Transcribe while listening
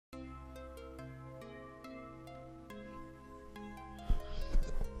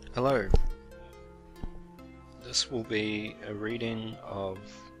Hello, this will be a reading of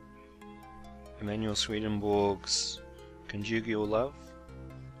Emanuel Swedenborg's Conjugial Love,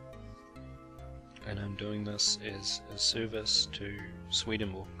 and I'm doing this as a service to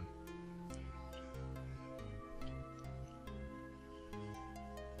Swedenborg.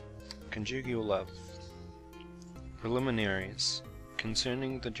 Conjugial Love. Preliminaries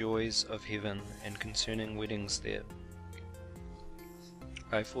concerning the joys of heaven and concerning weddings there.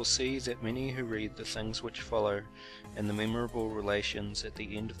 I foresee that many who read the things which follow and the memorable relations at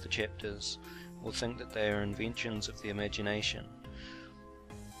the end of the chapters will think that they are inventions of the imagination,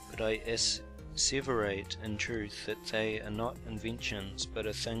 but I asseverate in truth that they are not inventions but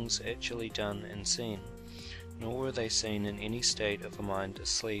are things actually done and seen, nor were they seen in any state of a mind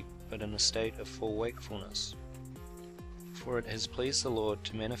asleep, but in a state of full wakefulness. For it has pleased the Lord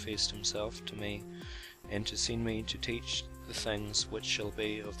to manifest himself to me, and to send me to teach the things which shall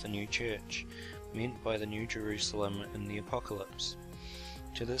be of the new church, meant by the New Jerusalem in the Apocalypse.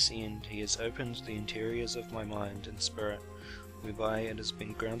 To this end he has opened the interiors of my mind and spirit, whereby it has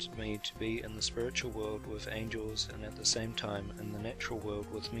been granted me to be in the spiritual world with angels, and at the same time in the natural world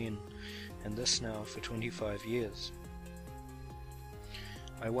with men, and this now for 25 years.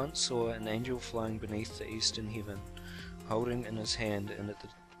 I once saw an angel flying beneath the eastern heaven, holding in his hand and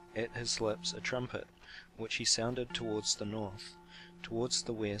at his lips a trumpet, which he sounded towards the north, towards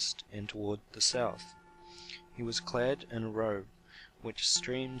the west, and toward the south. He was clad in a robe, which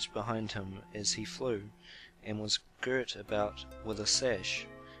streamed behind him as he flew, and was girt about with a sash,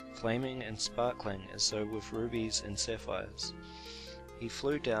 flaming and sparkling as though with rubies and sapphires. He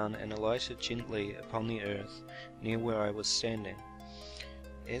flew down and alighted gently upon the earth, near where I was standing.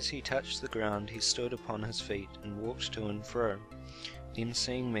 As he touched the ground he stood upon his feet and walked to and fro. Then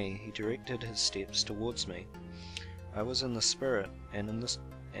seeing me, he directed his steps towards me. I was in the spirit, and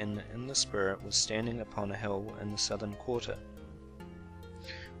in the spirit was standing upon a hill in the southern quarter.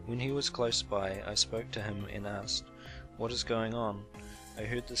 When he was close by, I spoke to him and asked, "What is going on? I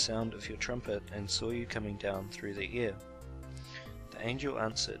heard the sound of your trumpet and saw you coming down through the air." The angel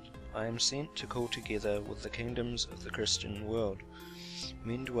answered, "I am sent to call together with the kingdoms of the Christian world,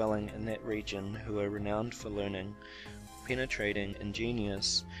 men dwelling in that region who are renowned for learning, penetrating,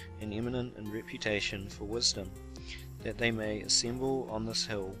 ingenious, and eminent in reputation for wisdom, that they may assemble on this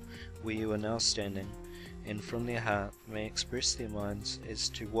hill where you are now standing, and from their heart may express their minds as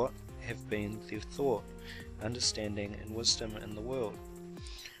to what have been their thought, understanding, and wisdom in the world,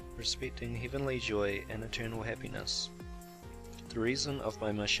 respecting heavenly joy and eternal happiness. The reason of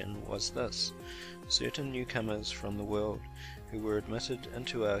my mission was this: certain newcomers from the world, who were admitted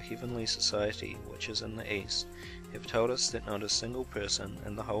into our heavenly society which is in the East, have told us that not a single person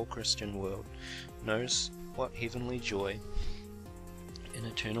in the whole Christian world knows what heavenly joy and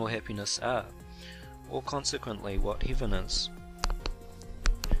eternal happiness are, or consequently what heaven is.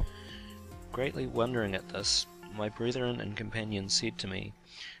 Greatly wondering at this, my brethren and companions said to me,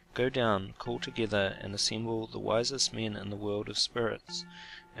 "Go down, call together and assemble the wisest men in the world of spirits,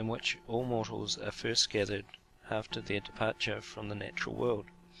 in which all mortals are first gathered after their departure from the natural world,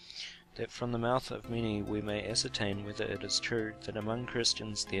 that from the mouth of many we may ascertain whether it is true that among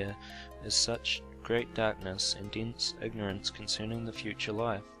Christians there is such great darkness and dense ignorance concerning the future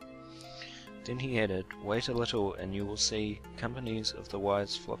life." Then he added, "Wait a little, and you will see companies of the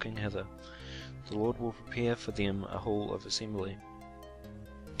wise flocking hither. The Lord will prepare for them a hall of assembly."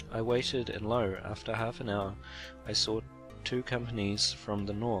 I waited, and lo, after half an hour I saw 2 companies from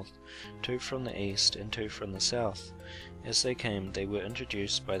the north, 2 from the east, and 2 from the south. As they came, they were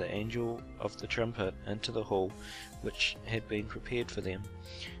introduced by the angel of the trumpet into the hall which had been prepared for them,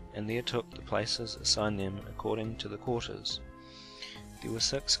 and there took the places assigned them according to the quarters. There were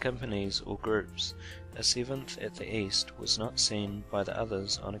 6 companies or groups. A 7th at the east was not seen by the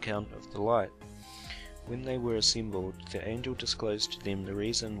others on account of the light. When they were assembled, the angel disclosed to them the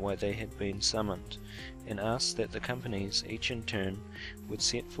reason why they had been summoned, and asked that the companies, each in turn, would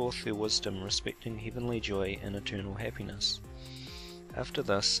set forth their wisdom respecting heavenly joy and eternal happiness. After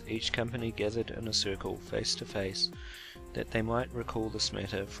this, each company gathered in a circle, face to face, that they might recall this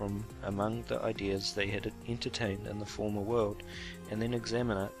matter from among the ideas they had entertained in the former world, and then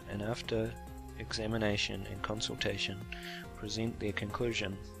examine it, and after examination and consultation, present their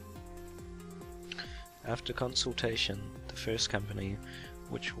conclusion. After consultation, the first company,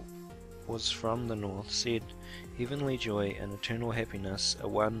 which was from the north, said, "Heavenly joy and eternal happiness are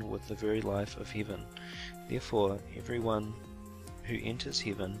one with the very life of heaven. Therefore, everyone who enters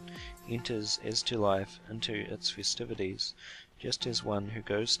heaven enters as to life into its festivities, just as one who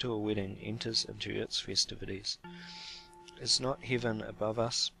goes to a wedding enters into its festivities. Is not heaven above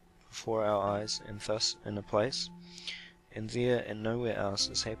us, before our eyes and thus in a place, and there and nowhere else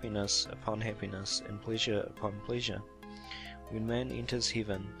is happiness upon happiness and pleasure upon pleasure. When man enters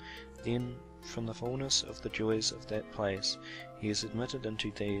heaven, then from the fullness of the joys of that place he is admitted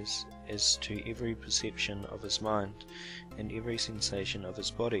into these as to every perception of his mind and every sensation of his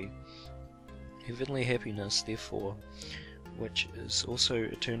body. Heavenly happiness, therefore, which is also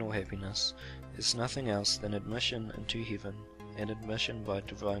eternal happiness, is nothing else than admission into heaven, and admission by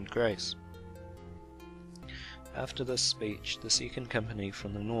divine grace. After this speech, the second company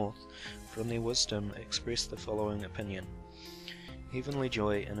from the north, from their wisdom, expressed the following opinion: Heavenly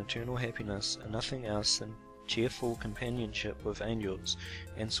joy and eternal happiness are nothing else than cheerful companionship with angels,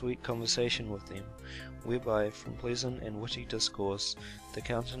 and sweet conversation with them, whereby from pleasant and witty discourse the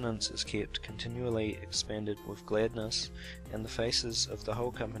countenance is kept continually expanded with gladness, and the faces of the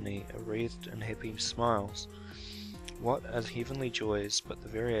whole company are wreathed in happy smiles. What are heavenly joys but the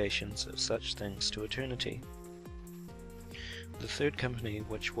variations of such things to eternity? The third company,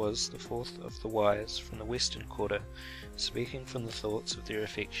 which was the fourth of the wise from the western quarter, speaking from the thoughts of their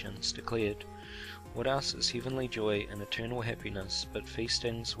affections, declared, What else is heavenly joy and eternal happiness but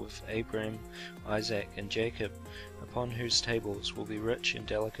feastings with Abraham, Isaac, and Jacob, upon whose tables will be rich and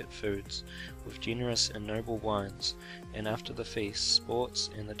delicate foods, with generous and noble wines, and after the feast sports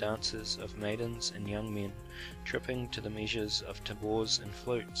and the dances of maidens and young men, tripping to the measures of tabors and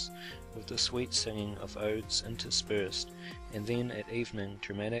flutes, with the sweet singing of odes interspersed, and then at evening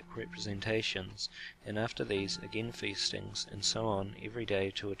dramatic representations, and after these again feastings, and so on every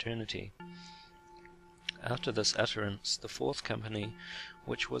day to eternity. After this utterance, the fourth company,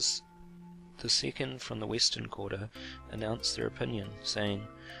 which was the second from the western quarter, announced their opinion, saying,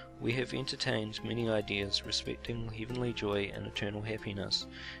 We have entertained many ideas respecting heavenly joy and eternal happiness,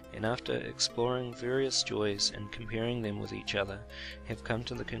 and after exploring various joys and comparing them with each other, have come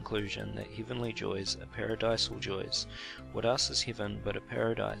to the conclusion that heavenly joys are paradisal joys. What else is heaven but a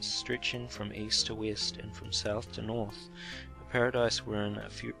paradise, stretching from east to west and from south to north? Paradise wherein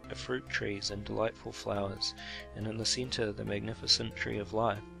are fruit trees and delightful flowers, and in the centre the magnificent tree of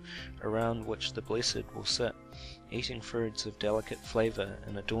life, around which the blessed will sit, eating fruits of delicate flavour,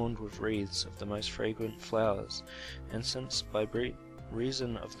 and adorned with wreaths of the most fragrant flowers. And since by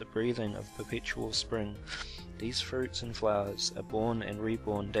reason of the breathing of perpetual spring, these fruits and flowers are born and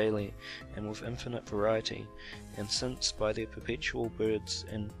reborn daily, and with infinite variety, and since by their perpetual birth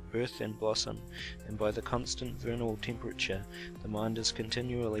and blossom, and by the constant vernal temperature, the mind is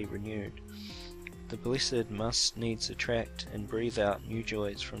continually renewed, the blessed must needs attract and breathe out new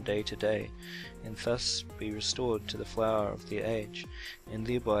joys from day to day, and thus be restored to the flower of their age, and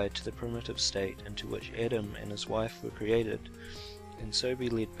thereby to the primitive state into which Adam and his wife were created, and so be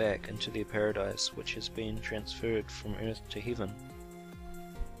led back into their paradise which has been transferred from earth to heaven.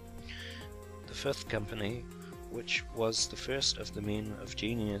 The fifth company, which was the first of the men of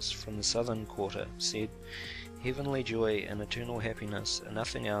genius from the southern quarter, said, Heavenly joy and eternal happiness are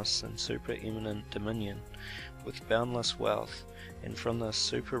nothing else than supereminent dominion, with boundless wealth, and from this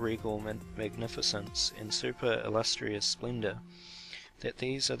superregal magnificence and super-illustrious splendour, that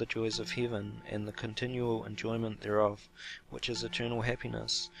these are the joys of heaven, and the continual enjoyment thereof, which is eternal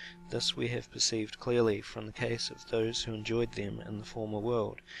happiness. This we have perceived clearly from the case of those who enjoyed them in the former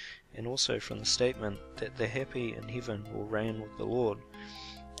world, and also from the statement that the happy in heaven will reign with the Lord,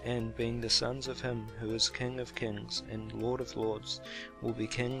 and being the sons of him who is King of kings and Lord of lords, will be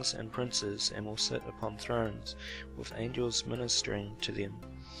kings and princes, and will sit upon thrones, with angels ministering to them.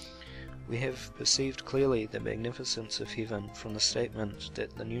 We have perceived clearly the magnificence of heaven from the statement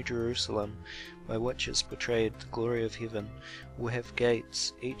that the New Jerusalem, by which is portrayed the glory of heaven, will have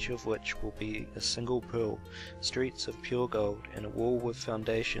gates, each of which will be a single pearl, streets of pure gold, and a wall with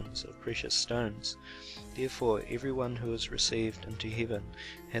foundations of precious stones. Therefore everyone who is received into heaven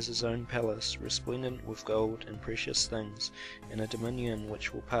has his own palace, resplendent with gold and precious things, and a dominion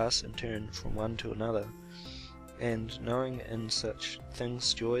which will pass in turn from one to another. And knowing in such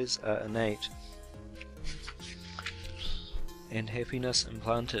things joys are innate, and happiness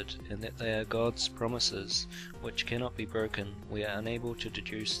implanted, and that they are God's promises, which cannot be broken, we are unable to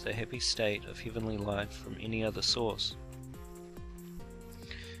deduce the happy state of heavenly life from any other source.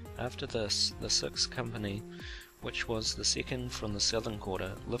 After this, the sixth company, which was the second from the southern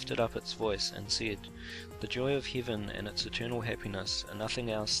quarter, lifted up its voice and said, The joy of heaven and its eternal happiness are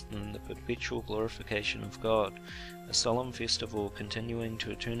nothing else than the perpetual glorification of God, a solemn festival continuing to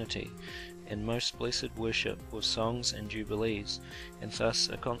eternity, and most blessed worship with songs and jubilees, and thus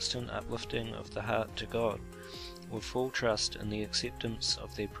a constant uplifting of the heart to God. with full trust in the acceptance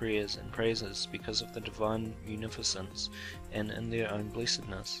of their prayers and praises because of the divine munificence and in their own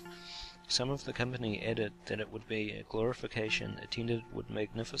blessedness. Some of the company added that it would be a glorification attended with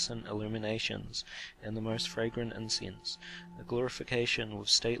magnificent illuminations and the most fragrant incense, a glorification with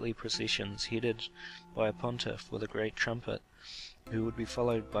stately processions headed by a pontiff with a great trumpet, who would be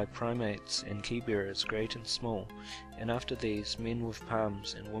followed by primates and key-bearers great and small, and after these men with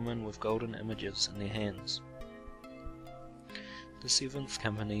palms and women with golden images in their hands. The seventh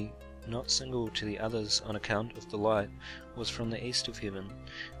company, not single to the others on account of the light, was from the east of heaven.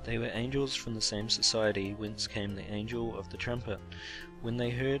 They were angels from the same society whence came the angel of the trumpet. When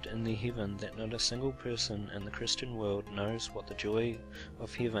they heard in their heaven that not a single person in the Christian world knows what the joy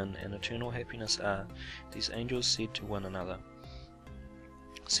of heaven and eternal happiness are, these angels said one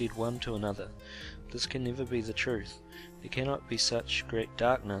to another, "This can never be the truth. There cannot be such great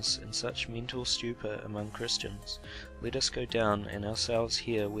darkness and such mental stupor among Christians. Let us go down and ourselves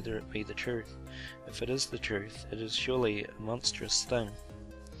hear whether it be the truth. If it is the truth, it is surely a monstrous thing."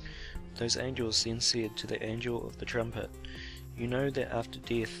 Those angels then said to the angel of the trumpet, "You know that after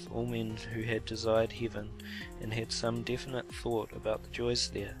death all men who had desired heaven and had some definite thought about the joys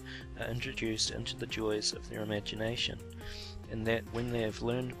there are introduced into the joys of their imagination, and that when they have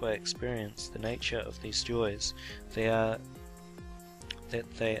learned by experience the nature of these joys, they are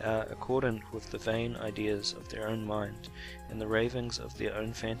accordant with the vain ideas of their own mind and the ravings of their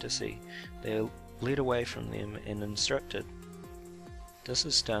own fantasy. They are led away from them and instructed. This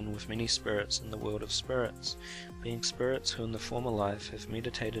is done with many spirits in the world of spirits, being spirits who in the former life have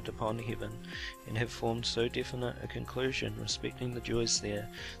meditated upon heaven, and have formed so definite a conclusion respecting the joys there,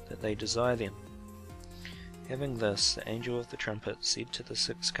 that they desire them." Having this, the angel of the trumpet said to the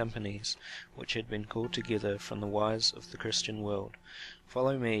 6 companies, which had been called together from the wise of the Christian world,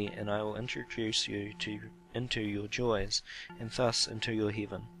 "Follow me, and I will introduce you into your joys, and thus into your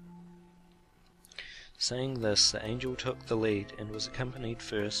heaven." Saying this, the angel took the lead, and was accompanied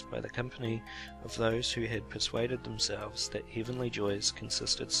first by the company of those who had persuaded themselves that heavenly joys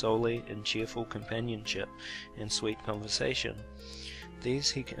consisted solely in cheerful companionship and sweet conversation.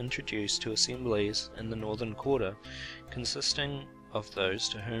 These he introduced to assemblies in the northern quarter, consisting of those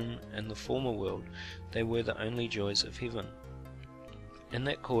to whom in the former world they were the only joys of heaven. In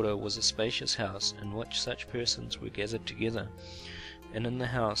that quarter was a spacious house, in which such persons were gathered together, and in the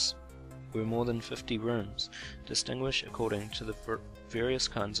house were more than 50 rooms, distinguished according to the various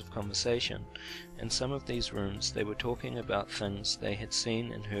kinds of conversation. In some of these rooms they were talking about things they had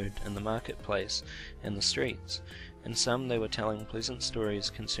seen and heard in the marketplace and the streets. In some they were telling pleasant stories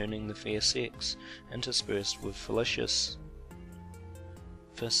concerning the fair sex, interspersed with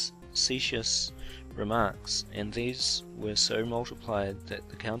facetious remarks, and these were so multiplied that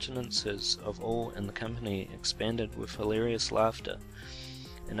the countenances of all in the company expanded with hilarious laughter.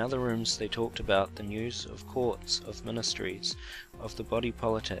 In other rooms they talked about the news of courts, of ministries, of the body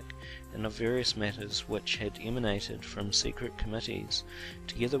politic, and of various matters which had emanated from secret committees,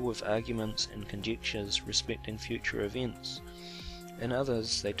 together with arguments and conjectures respecting future events. In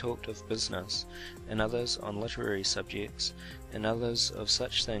others they talked of business, in others on literary subjects, in others of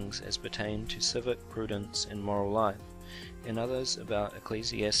such things as pertain to civic prudence and moral life, in others about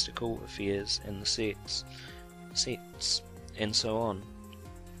ecclesiastical affairs and the sects, and so on.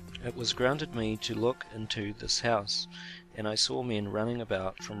 It was granted me to look into this house, and I saw men running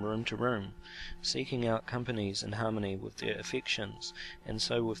about from room to room, seeking out companies in harmony with their affections, and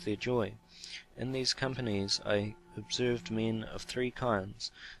so with their joy. In these companies I observed men of 3 kinds,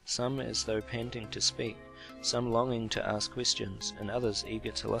 some as though panting to speak, some longing to ask questions, and others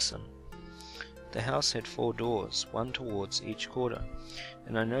eager to listen. The house had 4 doors, one towards each quarter,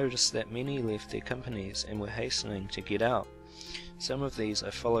 and I noticed that many left their companies and were hastening to get out. Some of these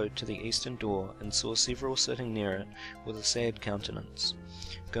I followed to the eastern door, and saw several sitting near it with a sad countenance.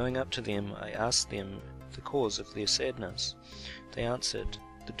 Going up to them, I asked them the cause of their sadness. They answered,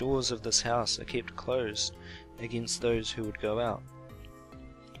 "The doors of this house are kept closed against those who would go out.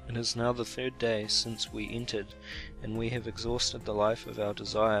 It is now the 3rd day since we entered, and we have exhausted the life of our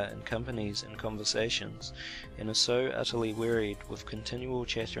desire in companies and conversations, and are so utterly wearied with continual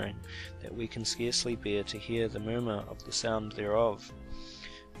chattering that we can scarcely bear to hear the murmur of the sound thereof.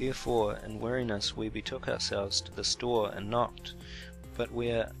 Therefore in weariness we betook ourselves to this door and knocked, but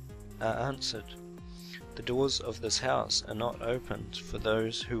we are answered, 'The doors of this house are not opened for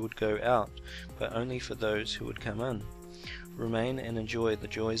those who would go out, but only for those who would come in. Remain and enjoy the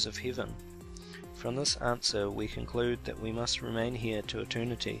joys of heaven.' From this answer we conclude that we must remain here to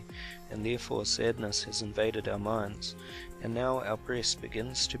eternity, and therefore sadness has invaded our minds, and now our breast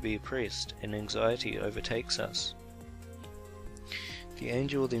begins to be oppressed, and anxiety overtakes us. The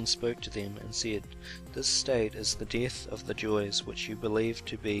angel then spoke to them and said, This state is the death of the joys which you believe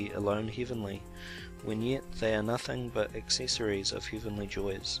to be alone heavenly, when yet they are nothing but accessories of heavenly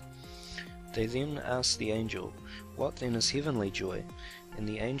joys. They then asked the angel, What then is heavenly joy? And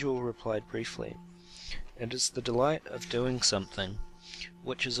the angel replied briefly, It is the delight of doing something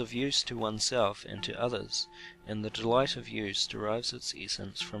which is of use to oneself and to others, and the delight of use derives its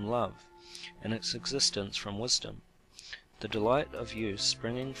essence from love, and its existence from wisdom. The delight of use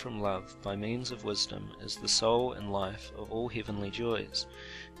springing from love by means of wisdom is the soul and life of all heavenly joys.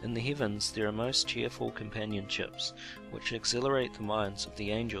 In the heavens there are most cheerful companionships, which exhilarate the minds of the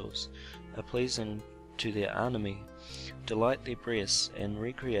angels, are pleasing to their animi, delight their breasts, and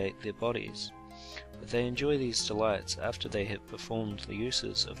recreate their bodies. But they enjoy these delights after they have performed the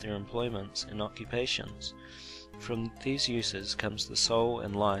uses of their employments and occupations. From these uses comes the soul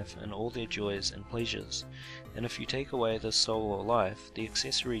and life and all their joys and pleasures. And if you take away this soul or life, the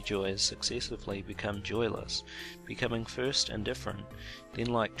accessory joys successively become joyless, becoming first indifferent, then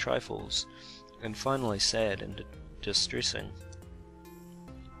like trifles, and finally sad and distressing.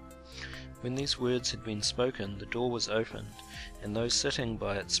 When these words had been spoken, the door was opened, and those sitting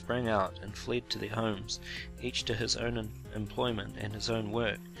by it sprang out and fled to their homes, each to his own employment and his own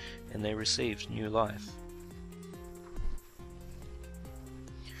work, and they received new life.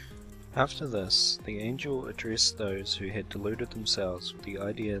 After this, the angel addressed those who had deluded themselves with the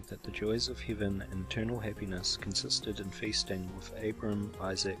idea that the joys of heaven and eternal happiness consisted in feasting with Abram,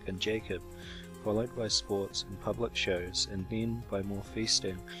 Isaac, and Jacob, followed by sports and public shows, and then by more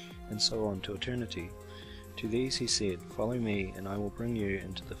feasting, and so on to eternity. To these he said, Follow me, and I will bring you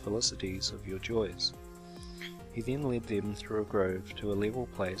into the felicities of your joys. He then led them through a grove to a level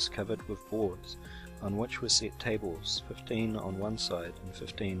place covered with boards, on which were set tables, 15 on one side and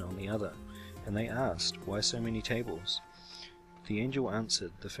 15 on the other. And they asked, Why so many tables? The angel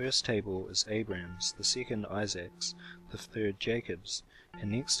answered, The first table is Abram's, the second Isaac's, the third Jacob's,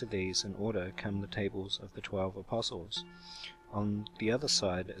 and next to these in order come the tables of the 12 apostles. On the other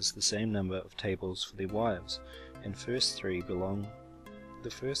side is the same number of tables for their wives, and the first three belong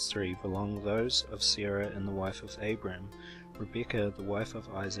those of Sarah and the wife of Abram, Rebekah the wife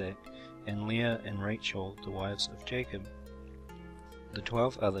of Isaac, and Leah and Rachel the wives of Jacob. The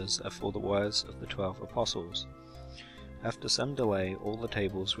 12 others are for the wives of the 12 apostles. After some delay, all the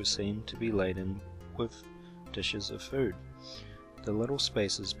tables were seen to be laden with dishes of food, the little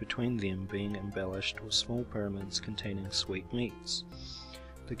spaces between them being embellished with small pyramids containing sweet meats.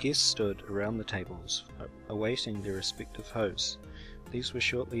 The guests stood around the tables, awaiting their respective hosts. These were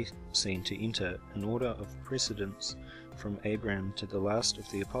shortly seen to enter, in order of precedence, from Abram to the last of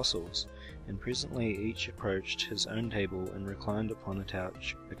the apostles, and presently each approached his own table and reclined upon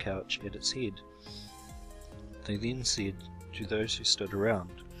a couch at its head. They then said to those who stood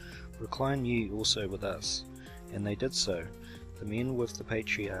around, Recline ye also with us. And they did so, the men with the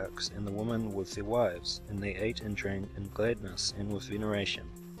patriarchs, and the women with their wives, and they ate and drank in gladness and with veneration.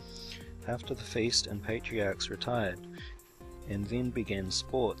 After the feast, and patriarchs retired, and then began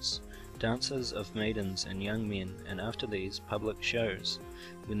sports, dances of maidens and young men, and after these public shows.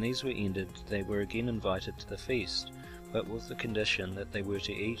 When these were ended, they were again invited to the feast, but with the condition that they were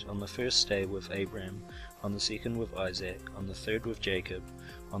to eat on the first day with Abram, on the second with Isaac, on the third with Jacob,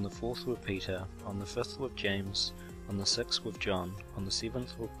 on the fourth with Peter, on the fifth with James, on the sixth with John, on the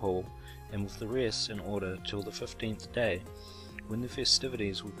seventh with Paul, and with the rest in order till the 15th day, when the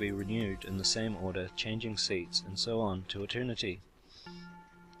festivities would be renewed in the same order, changing seats, and so on to eternity.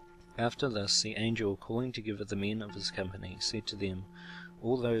 After this, the angel, calling together the men of his company, said to them,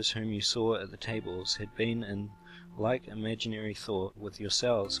 All those whom you saw at the tables had been in like imaginary thought with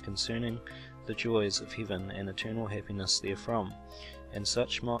yourselves concerning the joys of heaven and eternal happiness therefrom, and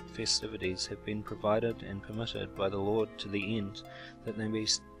such mock festivities have been provided and permitted by the Lord to the end that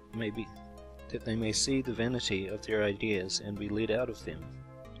they may see the vanity of their ideas and be led out of them.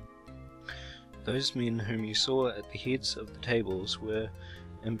 Those men whom you saw at the heads of the tables were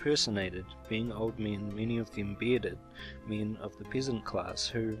impersonated, being old men, many of them bearded, men of the peasant class,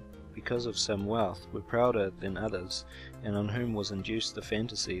 who, because of some wealth, were prouder than others, and on whom was induced the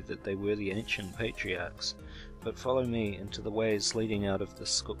fantasy that they were the ancient patriarchs. But follow me into the ways leading out of the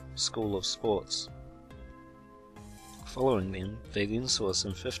school of sports. Following them, they then saw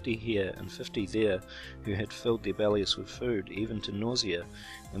some 50 here and 50 there, who had filled their bellies with food, even to nausea,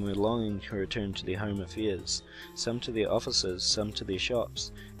 and were longing to return to their home affairs, some to their offices, some to their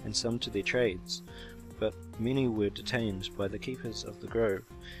shops, and some to their trades. But many were detained by the keepers of the grove,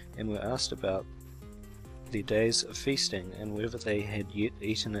 and were asked about their days of feasting, and whether they had yet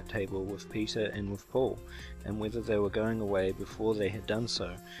eaten at table with Peter and with Paul, and whether they were going away before they had done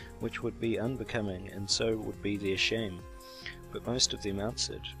so, which would be unbecoming, and so would be their shame. But most of them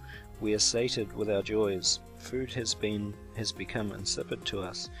answered, We are sated with our joys. Food has become insipid to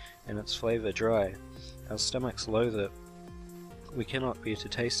us, and its flavour dry. Our stomachs loathe it. We cannot bear to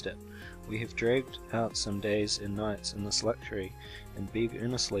taste it. We have dragged out some days and nights in this luxury, and beg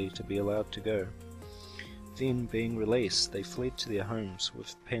earnestly to be allowed to go. Then, being released, they fled to their homes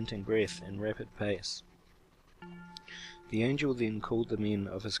with panting breath and rapid pace. The angel then called the men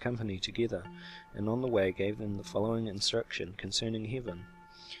of his company together, and on the way gave them the following instruction concerning heaven.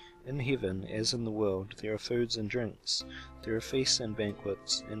 In heaven, as in the world, there are foods and drinks, there are feasts and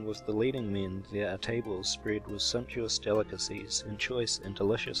banquets, and with the leading men there are tables spread with sumptuous delicacies and choice and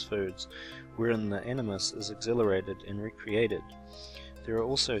delicious foods, wherein the animus is exhilarated and recreated. There are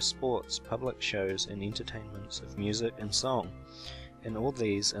also sports, public shows, and entertainments of music and song, and all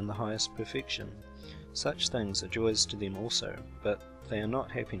these in the highest perfection. Such things are joys to them also, but they are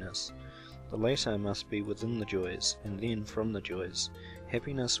not happiness. The latter must be within the joys, and then from the joys.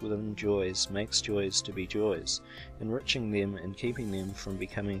 Happiness within joys makes joys to be joys, enriching them and keeping them from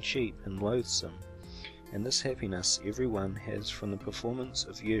becoming cheap and loathsome. And this happiness every one has from the performance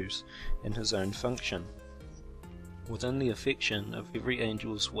of use in his own function. Within the affection of every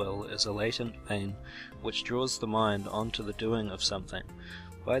angel's will is a latent vein which draws the mind on to the doing of something.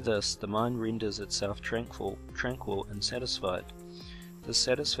 By this the mind renders itself tranquil and satisfied. This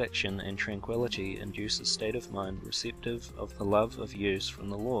satisfaction and tranquillity induce a state of mind receptive of the love of use from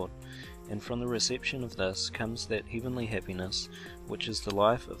the Lord, and from the reception of this comes that heavenly happiness which is the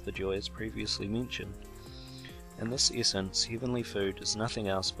life of the joys previously mentioned. In this essence, heavenly food is nothing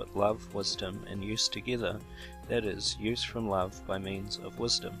else but love, wisdom, and use together, that is, use from love by means of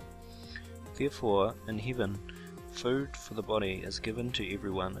wisdom. Therefore, in heaven, food for the body is given to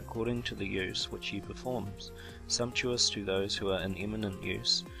everyone according to the use which he performs, sumptuous to those who are in eminent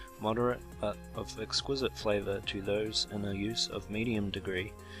use, moderate but of exquisite flavour to those in a use of medium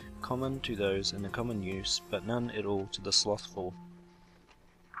degree, common to those in a common use, but none at all to the slothful.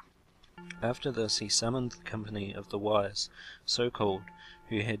 After this he summoned the company of the wise, so called,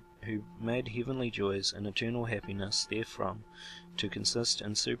 who made heavenly joys and eternal happiness therefrom to consist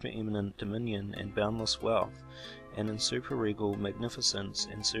in supereminent dominion and boundless wealth, and in superregal magnificence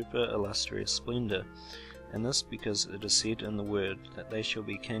and superillustrious splendour, and this because it is said in the word that they shall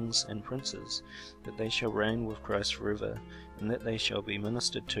be kings and princes, that they shall reign with Christ forever, and that they shall be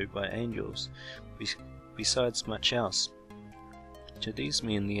ministered to by angels, besides much else. To these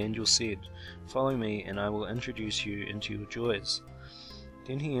men the angel said, Follow me, and I will introduce you into your joys.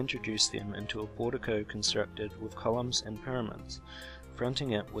 Then he introduced them into a portico constructed with columns and pyramids.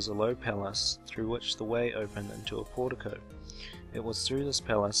 Fronting it was a low palace, through which the way opened into a portico. It was through this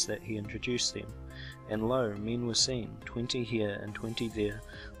palace that he introduced them. And lo, men were seen, 20 here and 20 there,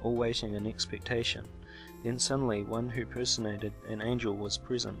 all waiting in expectation. Then suddenly one who personated an angel was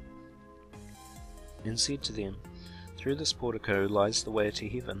present, and said to them, Through this portico lies the way to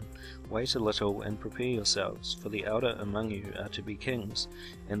heaven. Wait a little and prepare yourselves, for the elder among you are to be kings,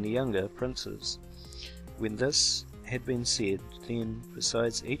 and the younger princes. When this had been said, then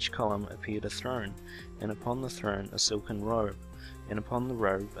besides each column appeared a throne, and upon the throne a silken robe, and upon the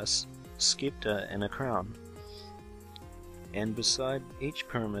robe a sceptre and a crown. And beside each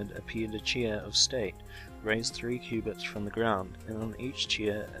pyramid appeared a chair of state, raised 3 cubits from the ground, and on each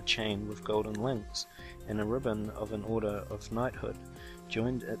chair a chain with golden links, and a ribbon of an order of knighthood,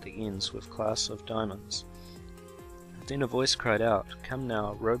 joined at the ends with clasps of diamonds. Then a voice cried out, Come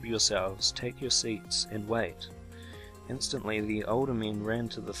now, robe yourselves, take your seats, and wait. Instantly the older men ran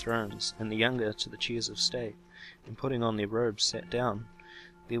to the thrones, and the younger to the chairs of state, and putting on their robes sat down.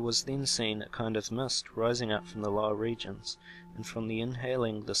 There was then seen a kind of mist rising up from the lower regions, and from the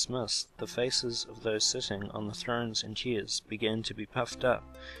inhaling this mist the faces of those sitting on the thrones and chairs began to be puffed up,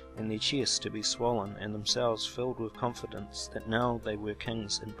 and their chests to be swollen, and themselves filled with confidence that now they were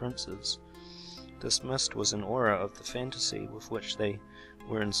kings and princes. This mist was an aura of the fantasy with which they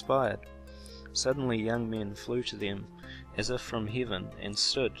were inspired. Suddenly young men flew to them, as if from heaven, and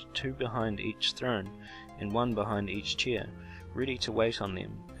stood 2 behind each throne, and 1 behind each chair, ready to wait on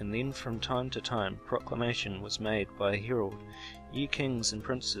them. And then from time to time proclamation was made by a herald, Ye kings and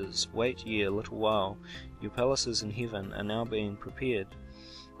princes, wait ye a little while, your palaces in heaven are now being prepared.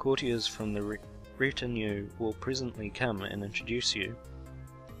 Courtiers from the retinue will presently come and introduce you.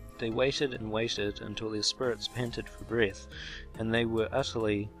 They waited and waited until their spirits panted for breath, and they were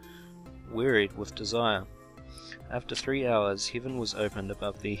utterly wearied with desire. After 3 hours heaven was opened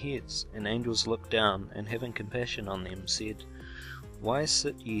above their heads, and angels looked down, and having compassion on them, said, Why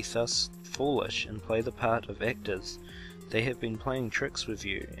sit ye thus foolish, and play the part of actors? They have been playing tricks with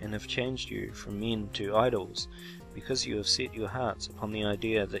you, and have changed you from men to idols, because you have set your hearts upon the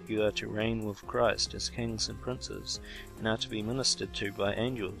idea that you are to reign with Christ as kings and princes, and are to be ministered to by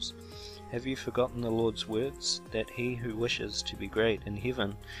angels. Have you forgotten the Lord's words, that he who wishes to be great in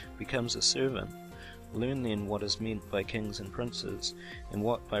heaven becomes a servant? Learn then what is meant by kings and princes, and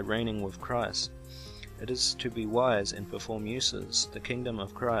what by reigning with Christ. It is to be wise and perform uses, the kingdom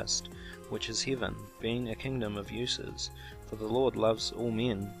of Christ, which is heaven, being a kingdom of uses. For the Lord loves all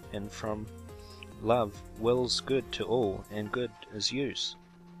men, and from love wills good to all, and good is use.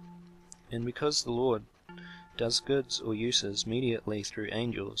 And because the Lord does goods or uses mediately through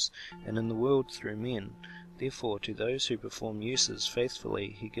angels, and in the world through men, therefore to those who perform uses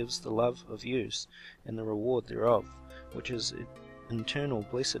faithfully he gives the love of use, and the reward thereof, which is eternal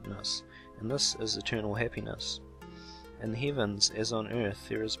blessedness, and this is eternal happiness. In the heavens, as on earth,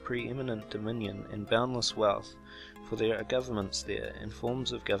 there is preeminent dominion and boundless wealth, for there are governments there, and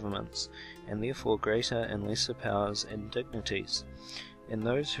forms of governments, and therefore greater and lesser powers and dignities. And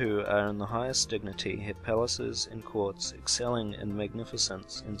those who are in the highest dignity have palaces and courts excelling in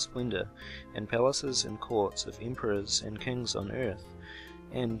magnificence and splendor, and palaces and courts of emperors and kings on earth.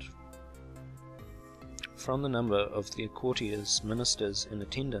 And from the number of their courtiers, ministers, and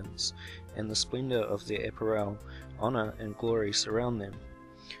attendants, and the splendor of their apparel, honor and glory surround them.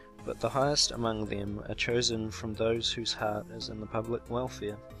 But the highest among them are chosen from those whose heart is in the public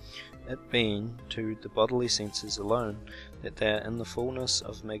welfare, it being to the bodily senses alone that they are in the fullness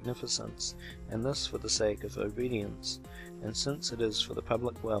of magnificence, and this for the sake of obedience. And since it is for the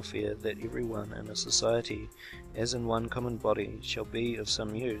public welfare that every one in a society, as in one common body, shall be of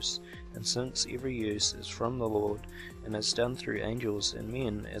some use, and since every use is from the Lord, and is done through angels and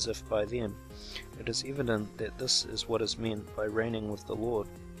men as if by them, it is evident that this is what is meant by reigning with the Lord.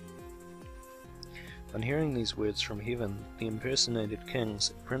 On hearing these words from heaven, the impersonated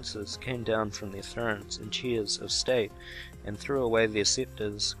kings and princes came down from their thrones and chairs of state, and threw away their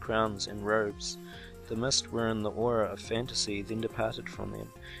scepters, crowns, and robes. The mist wherein the aura of fantasy then departed from them,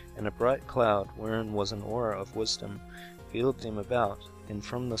 and a bright cloud, wherein was an aura of wisdom, veiled them about, and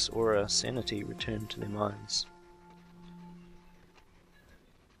from this aura sanity returned to their minds.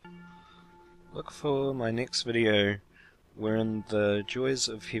 Look for my next video, wherein the joys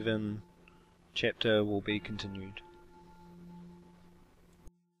of heaven chapter will be continued.